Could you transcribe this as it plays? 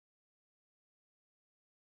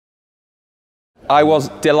I was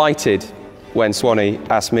delighted when Swanee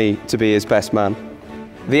asked me to be his best man.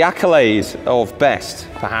 The accolade of best,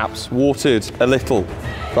 perhaps, watered a little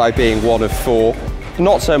by being one of 4.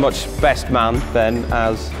 Not so much best man, then,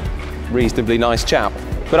 as reasonably nice chap.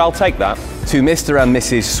 But I'll take that. To Mr. and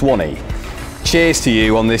Mrs. Swanee, cheers to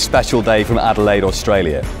you on this special day from Adelaide,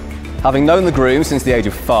 Australia. Having known the groom since the age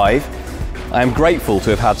of 5, I am grateful to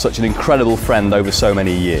have had such an incredible friend over so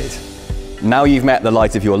many years. Now you've met the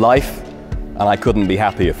light of your life, and I couldn't be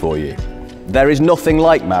happier for you. There is nothing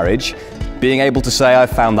like marriage, being able to say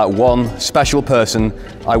I've found that one special person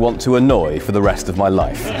I want to annoy for the rest of my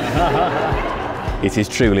life. It is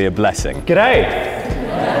truly a blessing. G'day!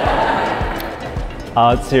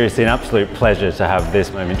 It's seriously an absolute pleasure to have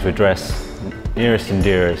this moment to address nearest and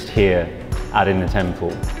dearest here at In the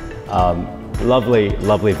Temple. Lovely,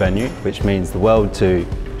 lovely venue, which means the world to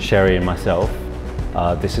Sherry and myself.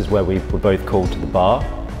 This is where we were both called to the bar.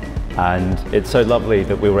 And it's so lovely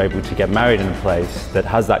that we were able to get married in a place that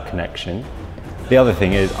has that connection. The other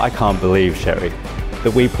thing is, I can't believe, Sherry,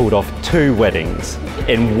 that we pulled off 2 weddings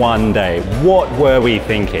in one day. What were we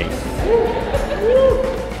thinking?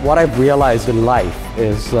 What I've realized in life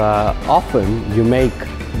is often you make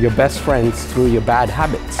your best friends through your bad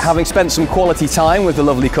habits. Having spent some quality time with the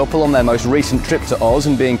lovely couple on their most recent trip to Oz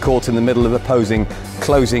and being caught in the middle of opposing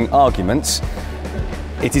closing arguments,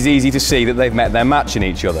 it is easy to see that they've met their match in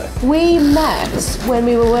each other. We met when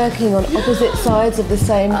we were working on opposite sides of the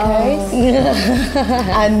same case.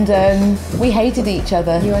 And we hated each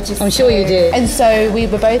other. I'm sure you did. And so we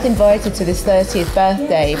were both invited to this 30th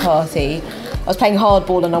birthday party. I was playing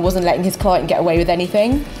hardball and I wasn't letting his client get away with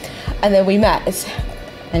anything. And then we met.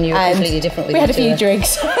 And you were completely different with we had a few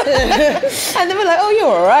drinks. And then we're like, oh, you're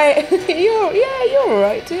all right. You're all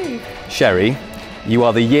right too. Sherry, you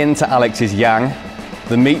are the yin to Alex's yang,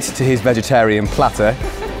 the meat to his vegetarian platter,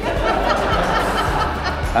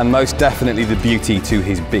 and most definitely the beauty to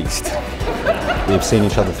his beast. We have seen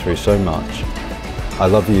each other through so much. I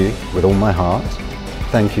love you with all my heart.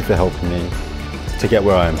 Thank you for helping me to get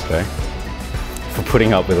where I am today, for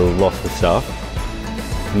putting up with a lot of stuff,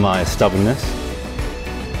 my stubbornness,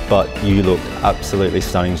 but you looked absolutely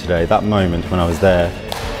stunning today. That moment when I was there,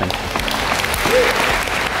 thank you.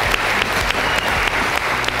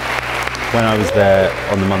 When I was there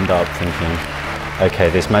on the mandap thinking, okay,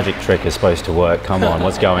 this magic trick is supposed to work, come on,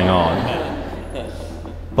 what's going on?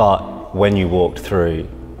 But when you walked through,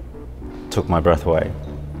 took my breath away.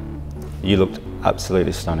 You looked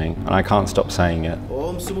absolutely stunning, and I can't stop saying it,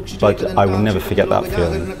 but I will never forget that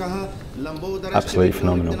feeling. Absolutely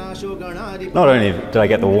phenomenal. Not only did I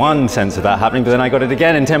get the one sense of that happening, but then I got it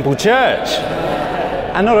again in Temple Church.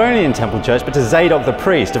 And not only in Temple Church, but to Zadok the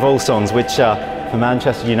priest, of all songs, which for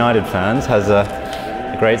Manchester United fans has a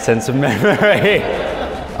great sense of memory.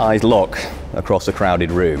 Eyes lock across a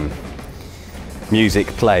crowded room. Music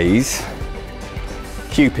plays.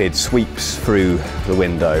 Cupid sweeps through the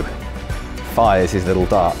window, fires his little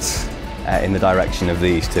darts in the direction of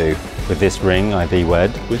these two. With this ring I thee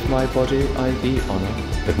wed. With my body I thee honour.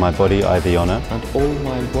 With my body I thee honour. And all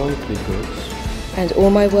my worldly goods. And all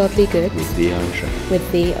my worldly goods. With thee I shall.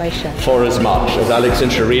 With thee I shall. Forasmuch as Alex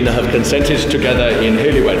and Sharina have consented together in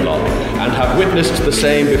holy wedlock, and have witnessed the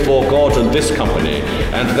same before God and this company,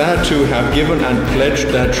 and thereto have given and pledged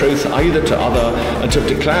their troth either to other, and have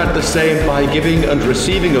declared the same by giving and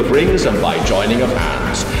receiving of rings and by joining of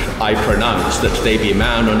hands, I pronounce that they be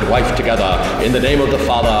man and wife together, in the name of the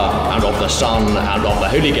Father, and of the Son, and of the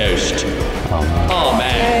Holy Ghost. Amen.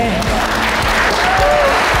 Amen.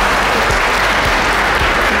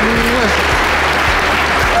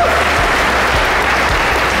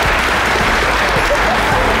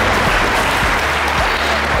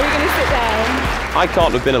 I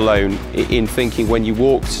can't have been alone in thinking when you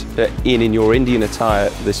walked in your Indian attire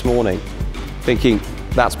this morning, thinking,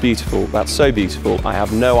 that's beautiful, that's so beautiful, I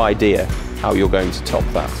have no idea how you're going to top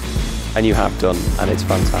that. And you have done, and it's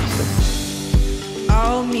fantastic.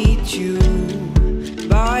 I'll meet you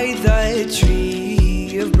by the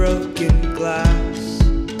tree of broken glass,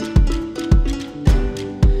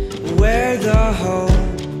 where the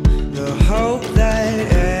hope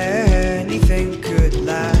that anything could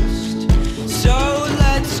last. So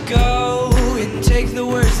let's go and take the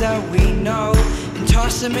words that we know and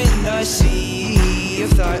toss them in the sea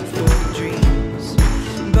of thoughtful dreams.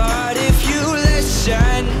 But if you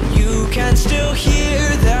listen, you can still hear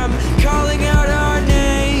them calling out our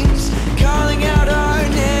names, calling out our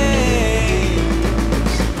names.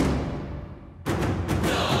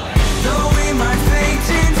 Though we might faint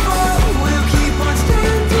and fall, we'll keep on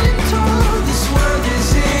standing tall. This world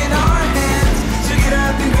is in our hands, so get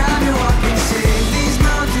up and grab your walk and sing. These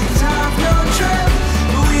mountains have no trail.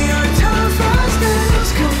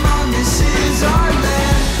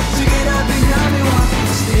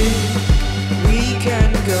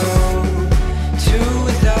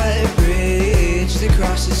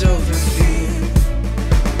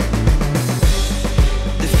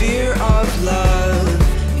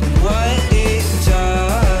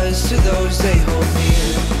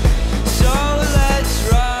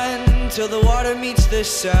 the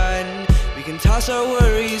sun. We can toss our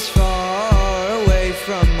worries far away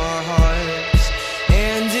from our hearts.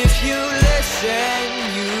 And if you listen,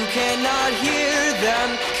 you cannot hear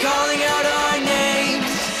them calling out our names,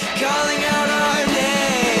 calling out our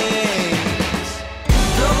names.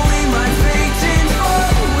 Though we might fade and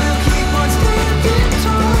fall, we'll keep on standing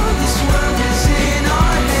tall. This world is in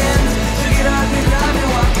our hands, so get up and grab it,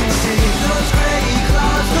 walk and see. Those gray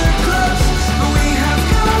clouds look close, but we have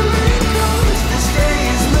colored coats. This day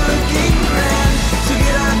is looking grand, so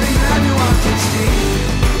get up and grab it, walk and see.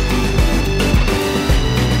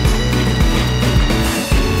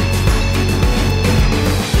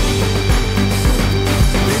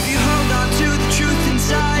 If you hold on to the truth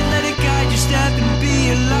inside, let it guide your step and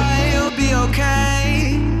be a light. You'll be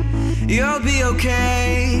okay, you'll be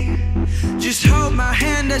okay. Just hold my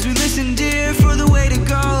hand as we listen, dear, for the way to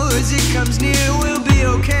go as it comes near. We'll be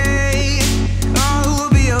okay, oh, we'll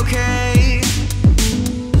be okay.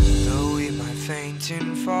 Though we might faint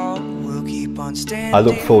and fall, we'll keep on standing. I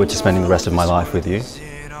look forward to spending the rest of my life with you,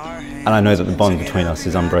 and I know that the bond between us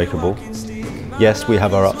is unbreakable. Yes, we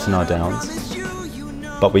have our ups and our downs,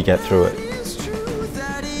 but we get through it.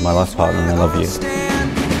 My life partner, and I love you.